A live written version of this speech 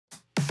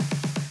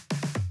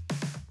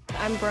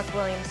I'm Brooke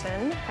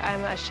Williamson.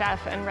 I'm a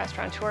chef and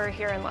restaurateur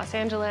here in Los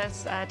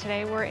Angeles.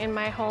 Today we're in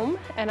my home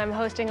and I'm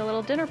hosting a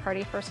little dinner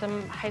party for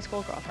some high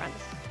school girlfriends.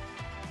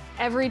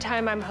 Every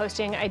time I'm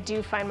hosting, I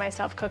do find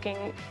myself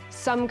cooking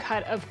some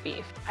cut of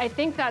beef. I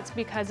think that's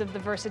because of the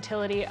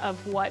versatility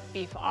of what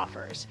beef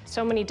offers.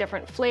 So many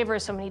different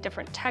flavors, so many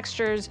different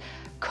textures,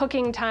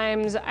 cooking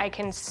times. I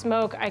can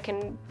smoke, I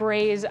can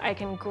braise, I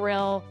can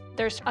grill.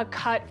 There's a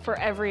cut for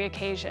every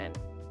occasion.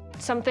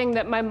 Something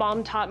that my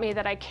mom taught me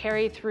that I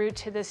carry through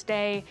to this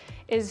day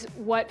is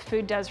what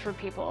food does for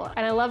people.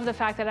 And I love the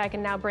fact that I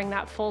can now bring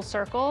that full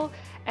circle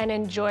and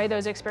enjoy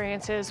those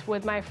experiences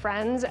with my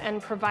friends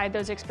and provide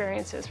those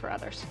experiences for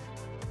others.